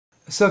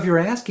So if you're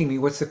asking me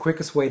what's the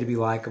quickest way to be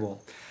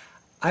likable,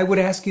 I would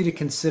ask you to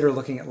consider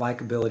looking at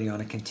likability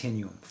on a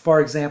continuum.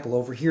 For example,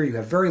 over here you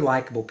have very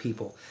likable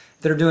people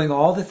that are doing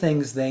all the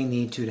things they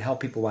need to help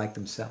people like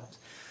themselves.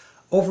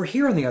 Over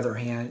here, on the other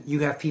hand,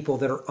 you have people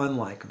that are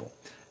unlikable.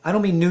 I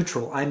don't mean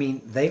neutral, I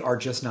mean they are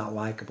just not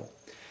likable.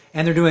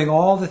 And they're doing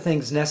all the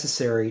things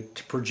necessary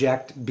to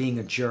project being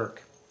a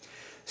jerk.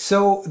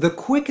 So the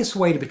quickest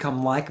way to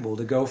become likable,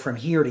 to go from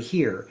here to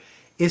here,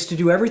 is to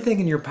do everything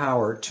in your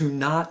power to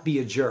not be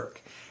a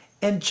jerk.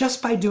 And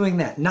just by doing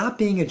that, not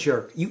being a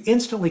jerk, you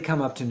instantly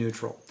come up to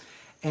neutral.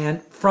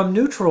 And from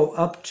neutral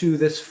up to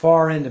this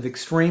far end of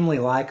extremely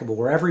likable,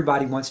 where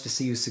everybody wants to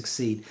see you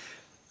succeed,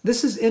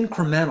 this is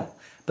incremental.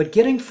 But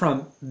getting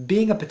from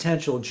being a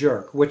potential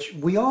jerk, which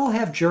we all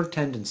have jerk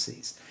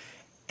tendencies,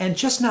 and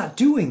just not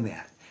doing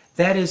that,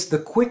 that is the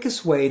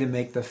quickest way to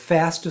make the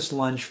fastest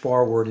lunge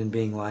forward in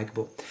being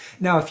likable.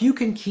 Now, if you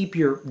can keep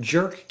your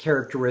jerk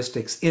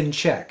characteristics in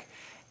check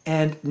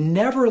and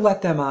never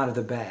let them out of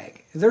the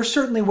bag, there are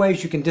certainly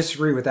ways you can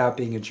disagree without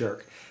being a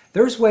jerk.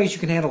 There's ways you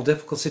can handle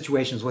difficult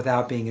situations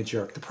without being a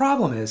jerk. The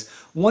problem is,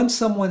 once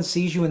someone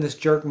sees you in this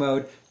jerk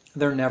mode,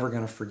 they're never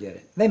going to forget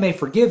it. They may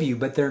forgive you,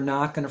 but they're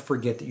not going to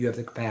forget that you have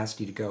the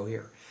capacity to go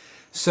here.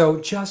 So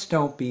just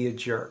don't be a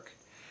jerk.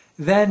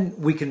 Then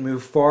we can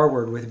move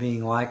forward with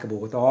being likable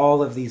with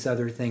all of these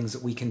other things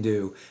that we can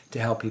do to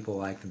help people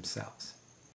like themselves.